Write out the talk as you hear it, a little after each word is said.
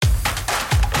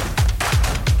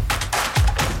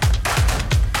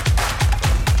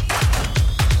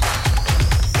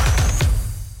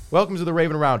Welcome to the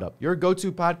Raven Roundup, your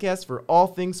go-to podcast for all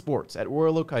things sports at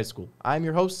Royal Oak High School. I'm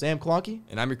your host, Sam Klonke.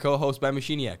 And I'm your co-host, Ben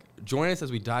Machiniak. Join us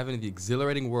as we dive into the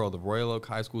exhilarating world of Royal Oak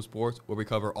High School sports, where we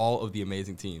cover all of the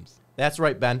amazing teams. That's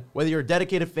right, Ben. Whether you're a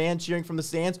dedicated fan cheering from the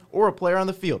stands or a player on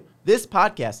the field, this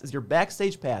podcast is your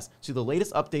backstage pass to the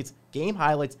latest updates, game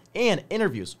highlights, and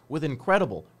interviews with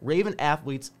incredible Raven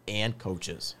athletes and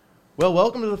coaches. Well,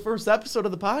 welcome to the first episode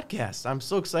of the podcast. I'm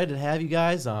so excited to have you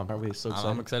guys. Aren't we so excited?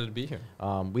 I'm excited to be here.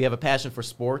 We have a passion for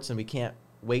sports, and we can't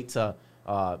wait to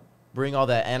bring all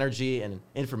that energy and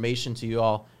information to you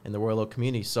all in the Royal Oak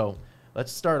community. So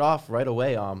let's start off right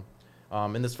away.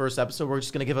 In this first episode, we're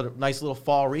just going to give a nice little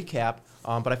fall recap.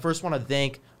 But I first want to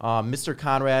thank Mr.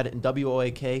 Conrad and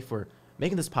WOAK for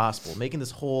making this possible, making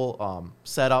this whole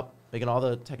setup, making all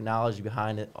the technology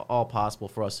behind it all possible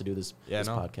for us to do this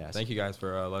podcast. Thank you guys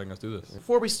for letting us do this.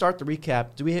 Before we start the recap,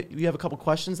 you have a couple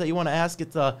questions that you want to ask?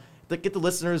 Get the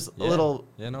listeners a little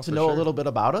to know a little bit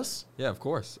about us. Yeah, of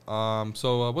course.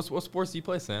 So what sports do you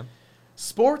play, Sam?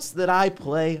 Sports that I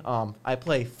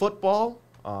play football,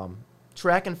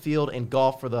 track and field, and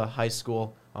golf for the high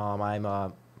school.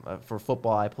 For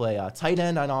football, I play tight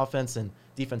end on offense and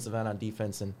defensive end on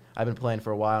defense, and I've been playing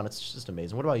for a while, and it's just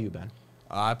amazing. What about you, Ben?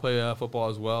 I play football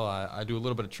as well. I do a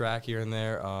little bit of track here and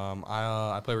there.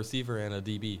 I play receiver and a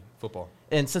DB football.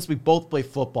 And since we both play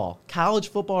football, college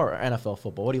football or NFL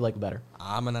football, what do you like better?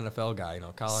 I'm an NFL guy.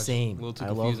 College. Same. A little too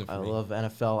confusing for me. I love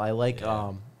NFL. I like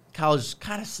college,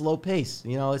 kind of slow pace.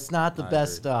 It's not the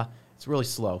best. It's really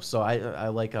slow. So I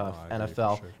like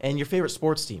NFL. Sure. And your favorite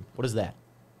sports team? What is that?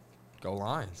 Go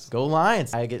Lions. Go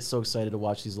Lions. I get so excited to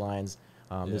watch these Lions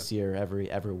this year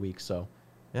every week. So,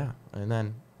 yeah. And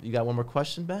then you got one more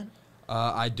question, Ben?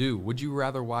 I do. Would you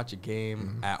rather watch a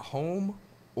game at home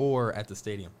or at the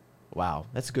stadium? Wow,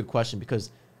 that's a good question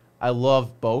because I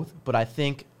love both, but I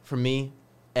think for me,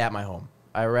 at my home.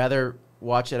 I'd rather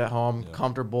watch it at home,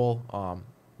 comfortable,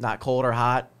 not cold or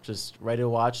hot, just ready to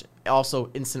watch. Also,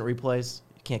 instant replays.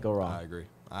 You can't go wrong. I agree.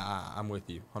 I'm with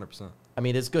you 100%. I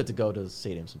mean, it's good to go to the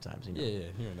stadium sometimes. Yeah,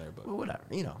 here and there. But whatever,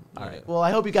 All right. Well, I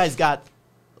hope you guys got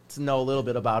to know a little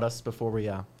bit about us before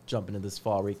we jump into this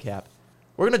fall recap.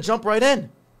 We're going to jump right in.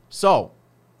 So,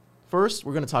 first,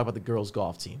 we're going to talk about the girls'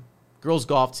 golf team. Girls'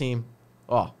 golf team,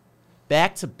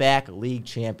 back-to-back league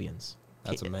champions.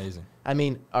 That's amazing. I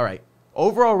mean, all right.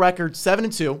 Overall record,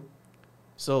 7-2.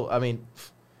 So, I mean,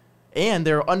 and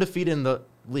they're undefeated in the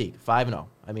league, 5-0.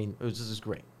 I mean, it was just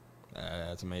great.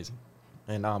 That's amazing.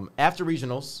 And after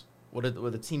regionals, would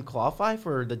the team qualify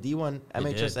for the D1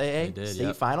 MHSAA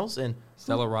state finals? And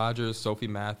Stella Rogers, Sophie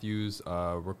Matthews,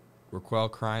 Raquel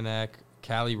Krynak,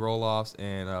 Callie Roloffs,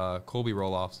 and Colby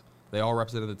Roloffs, they all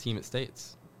represented the team at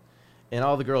states. And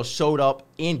all the girls showed up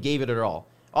and gave it their all.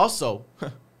 Also,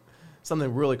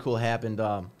 something really cool happened.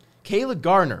 Kayla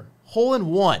Gardner,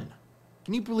 hole-in-one.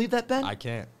 Can you believe that, Ben? I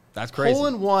can't. That's crazy.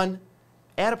 Hole-in-one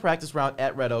at a practice round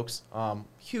at Red Oaks.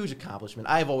 Huge accomplishment.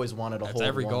 I've always wanted a hole-in-one. That's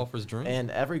every golfer's dream. And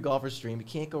every golfer's dream. You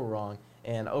can't go wrong.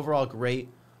 And overall, great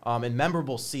and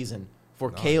memorable season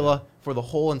for Kayla, for the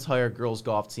whole entire girls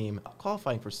golf team.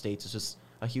 Qualifying for states is just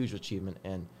a huge achievement,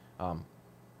 and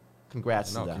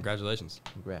congrats to them. Congratulations.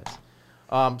 Congrats.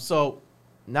 So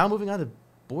now moving on to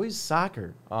boys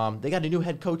soccer. They got a new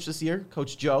head coach this year,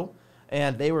 Coach Joe,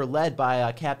 and they were led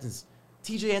by captains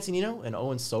TJ Antonino and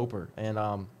Owen Soper.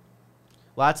 And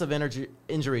lots of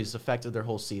injuries affected their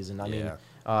whole season. I mean,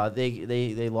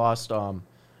 they lost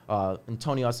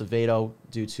Antonio Acevedo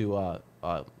due to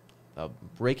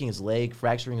breaking his leg,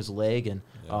 fracturing his leg, and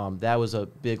that was a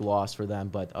big loss for them.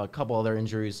 But a couple other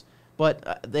injuries.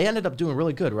 But they ended up doing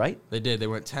really good, right? They did. They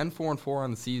went 10-4-4 on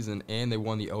the season, and they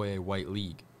won the OAA White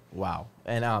League. Wow.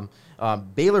 And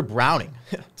Baylor Browning.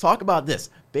 Talk about this.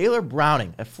 Baylor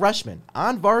Browning, a freshman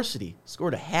on varsity,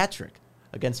 scored a hat trick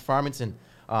against Farmington.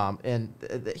 And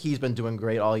he's been doing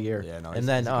great all year. Yeah, no, he's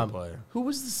a good player. Who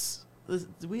was this?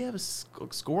 Did we have a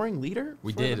scoring leader?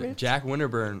 We did. Jack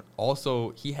Winterburn,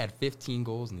 also, he had 15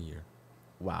 goals in the year.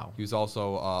 Wow. He was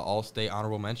also All-State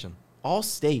honorable mention.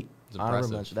 All-State honorable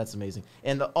mention. That's amazing.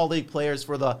 And the all-league players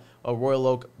for the Royal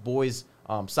Oak boys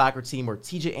soccer team were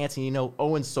TJ Antonino,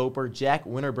 Owen Soper, Jack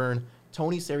Winterburn,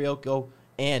 Tony Sariocco,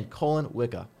 and Colin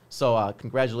Wicca. So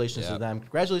congratulations to them.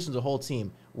 Congratulations to the whole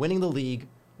team. Winning the league,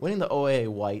 winning the OAA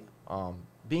White,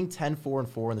 being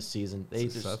 10-4-4 in the season.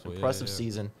 Impressive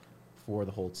season for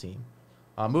the whole team.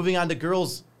 Moving on to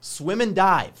girls swim and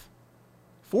dive.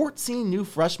 14 new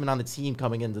freshmen on the team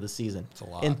coming into the season. That's a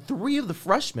lot. And 3 of the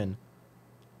freshmen,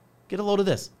 get a load of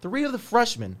this, 3 of the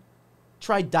freshmen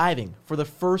tried diving for the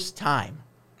first time.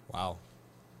 Wow.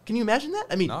 Can you imagine that?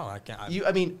 I mean, No, I can't.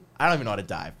 I mean, I don't even know how to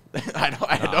dive.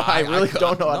 I really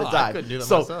don't know how to dive. I couldn't do that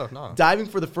myself. No. Diving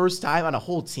for the first time on a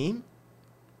whole team.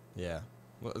 Yeah.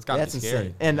 Well, it's got to be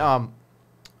scary. Insane. And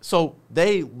so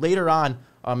they later on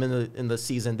in the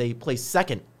season they placed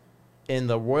second in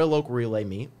the Royal Oak Relay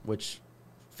meet, which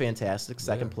fantastic,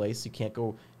 second place. You can't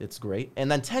go. It's great.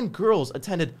 And then 10 girls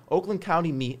attended Oakland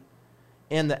County meet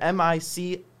and the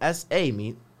MICSA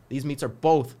meet. These meets are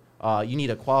both. You need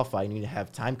to qualify. You need to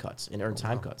have time cuts and earn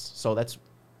time cuts. So that's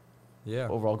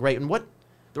overall great. And what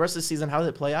the rest of the season? How did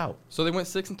it play out? So they went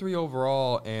 6-3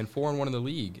 overall and 4-1 in the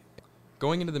league.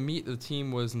 Going into the meet, the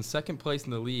team was in second place in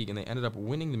the league, and they ended up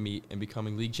winning the meet and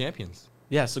becoming league champions.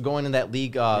 Yeah, so going in that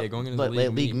league, going into the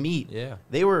league meet, yeah,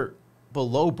 they were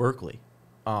below Berkeley.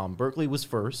 Berkeley was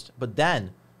first, but then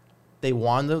they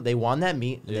won that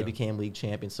meet and they became league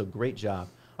champions. So great job.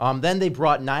 Then they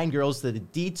brought 9 girls to the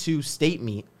D2 state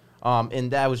meet, and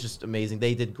that was just amazing.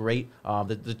 They did great.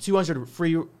 The 200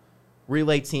 free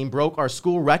relay team broke our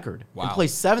school record and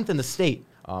placed 7th in the state.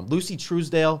 Lucy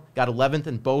Truesdale got 11th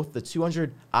in both the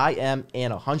 200 IM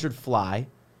and 100 fly.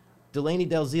 Delaney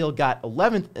Delzile got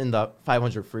 11th in the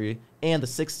 500 free and the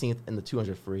 16th in the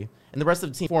 200 free. And the rest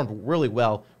of the team performed really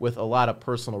well with a lot of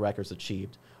personal records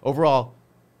achieved. Overall,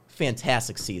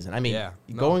 fantastic season. I mean,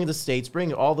 going to the states,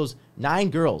 bringing all those 9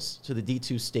 girls to the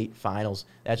D2 state finals,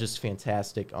 that's just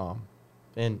fantastic.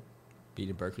 And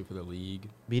beating Berkeley for the league.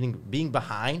 Being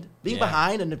behind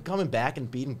and then coming back and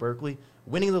beating Berkeley,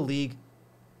 winning the league.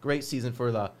 Great season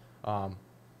for the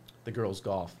girls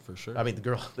golf. For sure. I mean,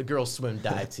 the girls swim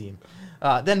dive team.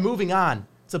 Then moving on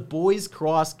to boys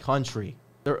cross country.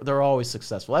 They're always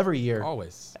successful every year.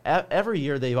 Always. Every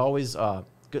year they've always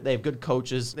they have good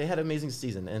coaches. They had an amazing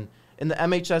season. And in the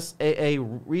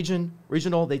MHSAA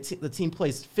regional, the team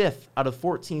placed 5th out of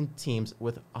 14 teams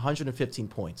with 115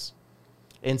 points.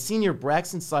 And senior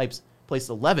Braxton Sipes placed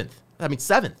 7th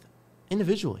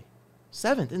individually.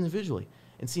 7th individually.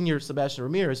 And senior Sebastian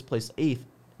Ramirez placed 8th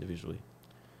individually.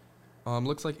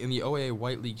 Looks like in the OAA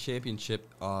White League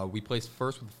Championship, we placed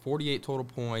first with 48 total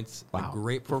points. Wow. A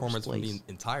great performance from the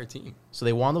entire team. So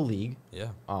they won the league. Yeah.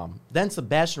 Then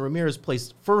Sebastian Ramirez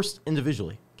placed first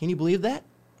individually. Can you believe that?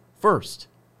 First.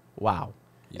 Wow.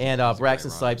 And Braxton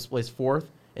Sipes placed 4th.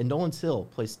 And Nolan Hill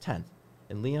placed 10th.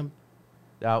 And Liam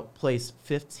placed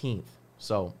 15th.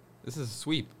 So this is a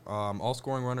sweep. All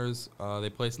scoring runners,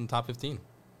 they placed in the top 15.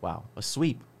 Wow, a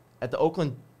sweep. At the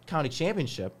Oakland County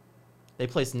Championship, they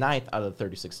placed 9th out of the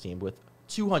 36 team with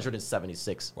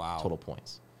 276 total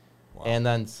points. Wow. And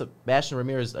then Sebastian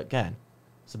Ramirez placed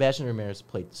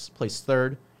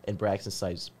 3rd, and Braxton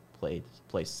Sipes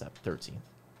placed 13th.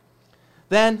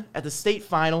 Then, at the state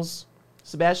finals,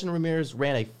 Sebastian Ramirez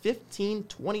ran a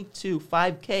 15:22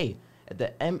 5K at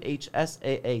the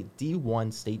MHSAA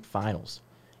D1 state finals.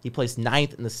 He placed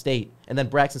 9th in the state, and then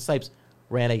Braxton Sipes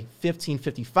ran a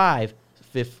 15:55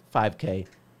 5K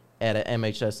at a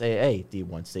MHSAA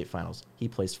D1 state finals. He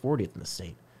placed 40th in the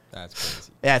state. That's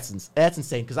crazy. That's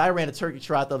insane because I ran a turkey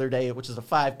trot the other day, which is a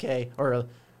 5K or a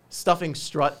stuffing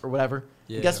strut or whatever.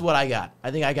 Yeah. And guess what I got?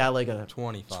 I think I got like a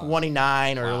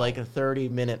 29 or like a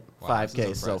 30-minute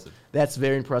 5K. So that's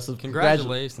very impressive.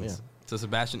 Congratulations to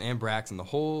Sebastian and Braxton, the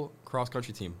whole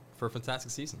cross-country team, for a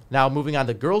fantastic season. Now moving on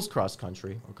to girls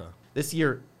cross-country. Okay. This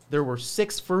year, there were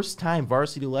 6 first-time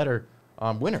varsity letter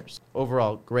winners.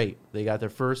 Overall, great. They got their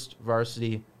first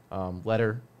varsity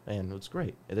letter, and it's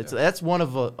great. That's one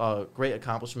of a great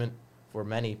accomplishment for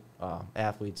many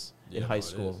athletes in high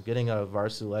school. Getting a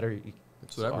varsity letter,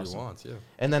 that's what everybody wants, yeah.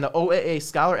 And then the OAA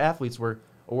Scholar athletes were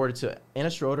awarded to Anna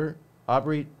Schroeder,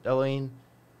 Aubrey Elaine,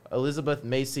 Elizabeth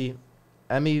Macy,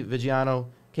 Emmy Vigiano,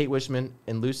 Kate Wishman,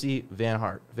 and Lucy Van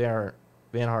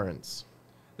Harens.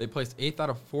 They placed 8th out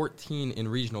of 14 in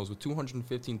regionals with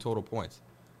 215 total points.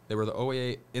 They were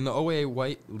in the OAA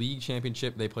White League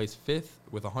Championship. They placed 5th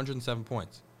with 107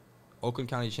 points. Oakland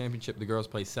County Championship, the girls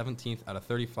placed 17th out of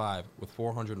 35 with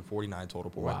 449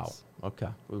 total points. Wow. Okay.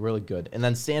 Really good. And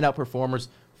then standout performers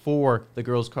for the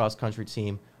girls cross country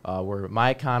team were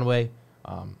Maya Conway.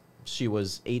 She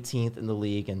was 18th in the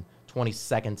league and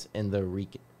 22nd in the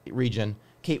region.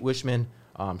 Kate Wishman,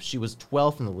 she was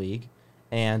 12th in the league.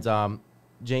 And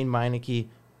Jane Meineke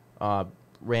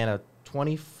ran a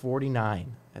 20:49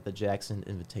 at the Jackson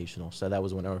Invitational. So that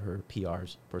was one of her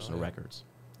PRs, personal records.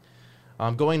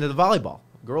 Going to the volleyball.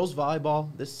 Girls volleyball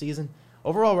this season,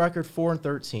 overall record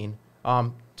 4-13.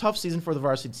 Tough season for the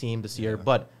varsity team this year,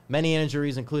 but many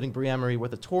injuries, including Brie Emery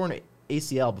with a torn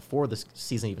ACL before the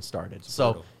season even started.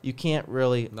 So you can't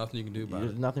really... Nothing you can do about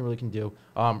it. Nothing really can do.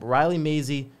 Riley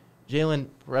Mazie, Jalen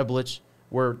Preblich,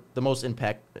 were the most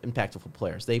impactful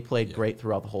players. They played great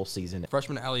throughout the whole season.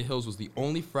 Freshman Allie Hills was the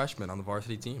only freshman on the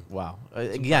varsity team. Wow.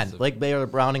 That's Again, impressive. like Baylor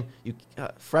Browning,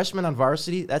 freshman on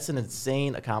varsity, that's an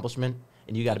insane accomplishment,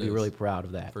 and you got to be really proud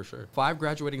of that. For sure. 5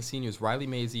 graduating seniors: Riley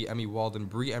Maisie, Emmy Walden,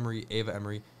 Bree Emery, Ava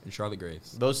Emery, and Charlotte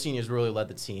Graves. Those seniors really led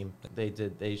the team.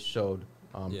 They showed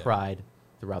pride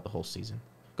throughout the whole season.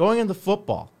 Going into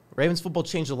football, Ravens football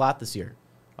changed a lot this year.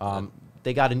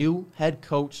 They got a new head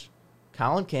coach,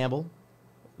 Colin Campbell.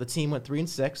 The team went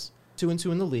 3-6,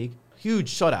 2-2 in the league.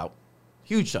 Huge shutout.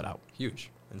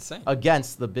 Huge. Insane.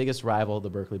 Against the biggest rival,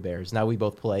 the Berkeley Bears. Now we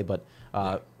both play, but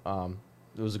it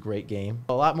was a great game.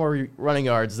 A lot more running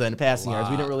yards than passing yards.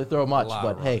 We didn't really throw much,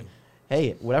 but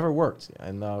hey, whatever worked.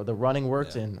 And the running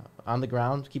worked, and on the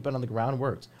ground, keep it on the ground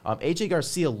worked. A.J.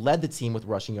 Garcia led the team with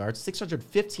rushing yards,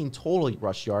 615 total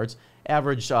rush yards,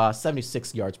 average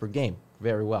 76 yards per game.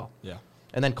 Very well. Yeah.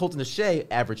 And then Colton Deshay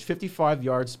averaged 55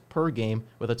 yards per game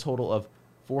with a total of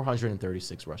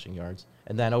 436 rushing yards.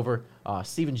 And then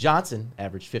Steven Johnson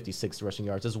averaged 56 rushing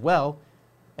yards as well,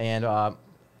 and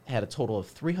had a total of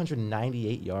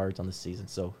 398 yards on the season.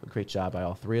 So a great job by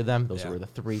all three of them. Those were the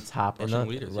 3 top rushing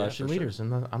leaders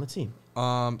on the team.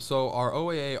 So our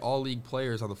OAA All-League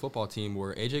players on the football team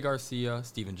were A.J. Garcia,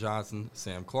 Steven Johnson,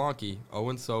 Sam Klonke,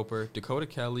 Owen Soper, Dakota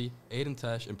Kelly, Aiden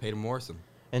Tesh, and Peyton Morrison.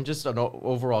 And just an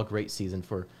overall great season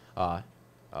for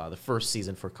the first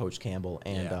season for Coach Campbell,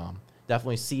 and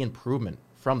definitely see improvement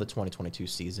from the 2022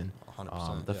 season.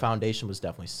 100%. The foundation was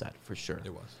definitely set for sure.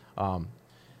 It was.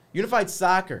 Unified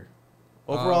Soccer,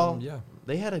 overall,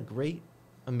 they had a great,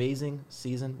 amazing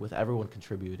season with everyone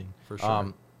contributing. For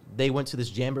sure. They went to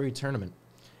this Jamboree tournament,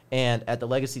 and at the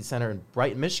Legacy Center in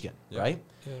Brighton, Michigan, right?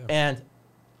 Yeah. And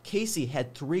Casey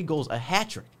had 3 goals, a hat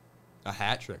trick. A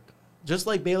hat trick. Just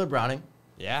like Baylor Browning.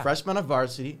 Yeah. Freshman on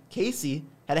varsity. Casey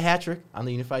had a hat trick on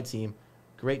the Unified team.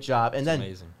 Great job. And then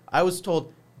amazing. I was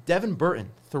told Devin Burton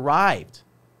thrived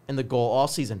in the goal all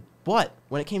season. But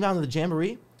when it came down to the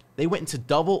Jamboree, they went into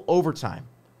double overtime.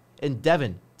 And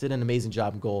Devin did an amazing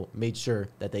job in goal, made sure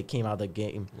that they came out of the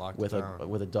game with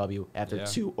a W after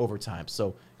 2 overtimes.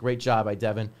 So great job by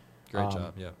Devin. Great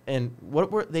job, yeah. And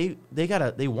what were they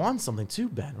won something too,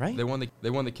 Ben, right? They won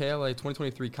the KLA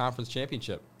 2023 Conference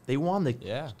Championship. They won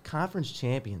the conference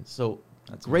champions. So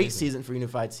that's great amazing season for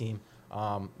Unified team,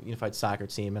 Unified Soccer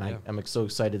team, and I'm so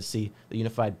excited to see the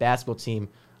Unified basketball team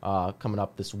coming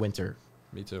up this winter.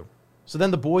 Me too. So then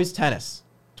the boys tennis,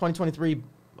 2023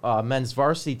 men's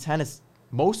varsity tennis,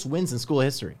 most wins in school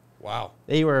history. Wow.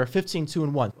 They were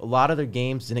 15-2-1. A lot of their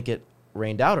games didn't get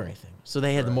rained out or anything. So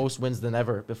they had the most wins than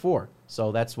ever before.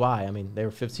 So that's why. I mean, they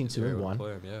were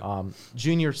 15-2-1.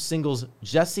 Junior singles,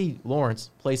 Jesse Lawrence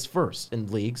placed first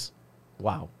in leagues.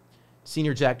 Wow.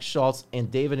 Senior Jack Schultz and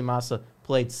David Imasa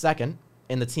played second,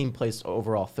 and the team placed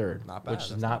overall third. Not bad. Which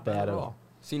is not bad at all.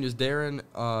 Seniors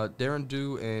Darren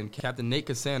Dew and Captain Nate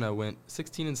Casana went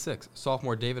 16-6.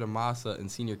 Sophomore David Amasa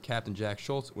and senior Captain Jack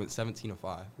Schultz went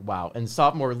 17-5. Wow. And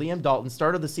sophomore Liam Dalton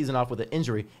started the season off with an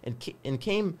injury and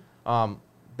came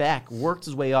back, worked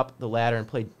his way up the ladder, and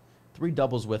played 3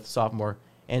 doubles with sophomore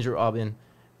Andrew Aubin.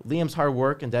 Liam's hard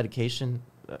work and dedication,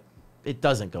 it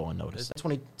doesn't go unnoticed.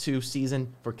 22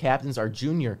 season for captains are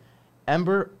junior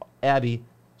Ember Abbey,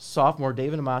 sophomore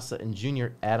David Amasa, and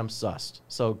junior Adam Sust.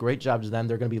 So great job to them.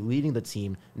 They're going to be leading the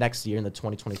team next year in the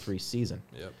 2023 season.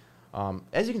 Yep.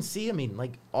 As you can see, I mean,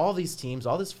 like all these teams,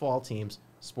 all this fall teams,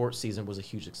 sports season was a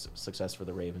huge success for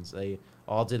the Ravens. They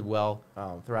all did well,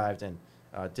 thrived, and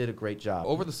did a great job.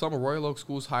 Over the summer, Royal Oak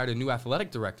Schools hired a new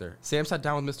athletic director. Sam sat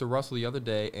down with Mr. Russell the other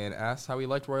day and asked how he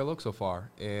liked Royal Oak so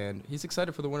far, and he's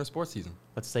excited for the winter sports season.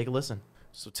 Let's take a listen.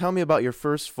 So tell me about your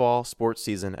first fall sports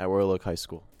season at Royal Oak High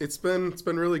School. It's been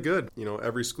really good. You know,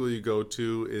 every school you go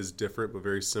to is different but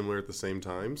very similar at the same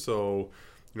time. So,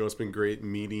 you know, it's been great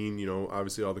meeting, you know,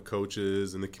 obviously all the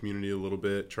coaches and the community a little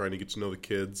bit, trying to get to know the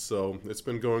kids. So it's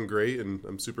been going great, and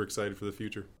I'm super excited for the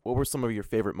future. What were some of your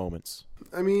favorite moments?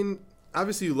 I mean,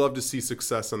 obviously you love to see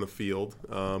success on the field,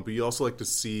 but you also like to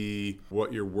see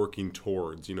what you're working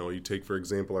towards. You know, you take, for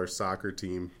example, our soccer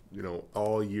team, you know,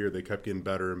 all year they kept getting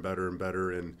better and better and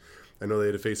better. And I know they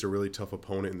had to face a really tough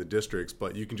opponent in the districts,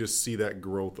 but you can just see that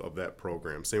growth of that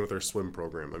program. Same with our swim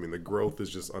program. I mean, the growth is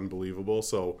just unbelievable.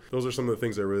 So those are some of the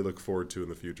things I really look forward to in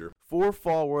the future. 4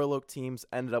 fall Royal Oak teams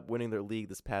ended up winning their league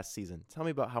this past season. Tell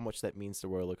me about how much that means to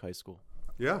Royal Oak High School.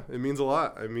 Yeah, it means a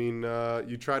lot. I mean,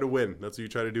 you try to win. That's what you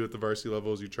try to do at the varsity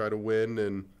levels. You try to win,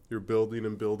 and you're building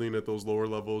and building at those lower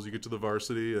levels. You get to the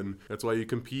varsity, and that's why you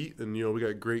compete. And, you know, we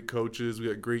got great coaches. We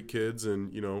got great kids.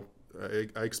 And, you know,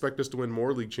 I expect us to win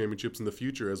more league championships in the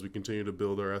future as we continue to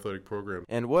build our athletic program.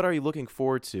 And what are you looking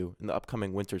forward to in the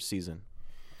upcoming winter season?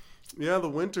 Yeah, the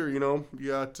winter, you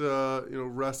got,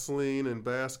 wrestling and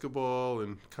basketball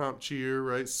and comp cheer,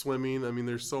 right? Swimming. I mean,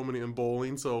 there's so many, and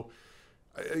bowling. So,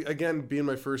 again, being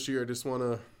my first year, I just want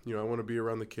to, I want to be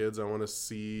around the kids. I want to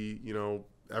see,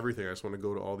 everything. I just want to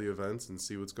go to all the events and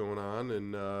see what's going on.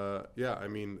 And,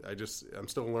 I'm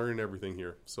still learning everything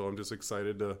here. So I'm just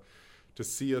excited to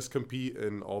see us compete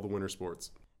in all the winter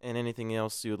sports. And anything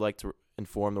else you would like to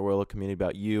inform the Royal community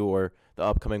about you or the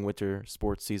upcoming winter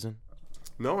sports season?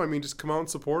 No, just come out and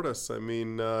support us.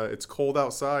 It's cold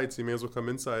outside, so you may as well come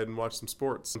inside and watch some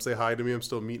sports. Say hi to me. I'm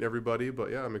still meeting everybody,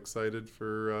 but yeah, I'm excited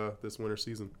for this winter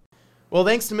season. Well,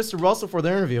 thanks to Mr. Russell for the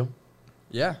interview.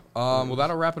 Yeah. Well,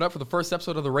 that'll wrap it up for the first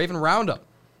episode of the Raven Roundup.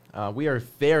 We are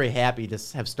very happy to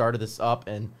have started this up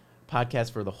and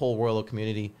podcast for the whole Royal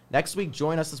community. Next week,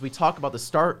 join us as we talk about the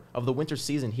start of the winter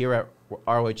season here at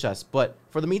ROHS. But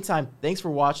for the meantime, thanks for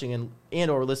watching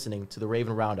and or listening to the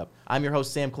Raven Roundup. I'm your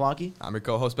host, Sam Klonke. I'm your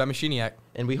co-host, Ben Machiniak.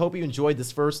 And we hope you enjoyed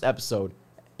this first episode,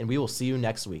 and we will see you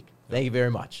next week. Thank you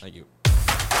very much. Thank you.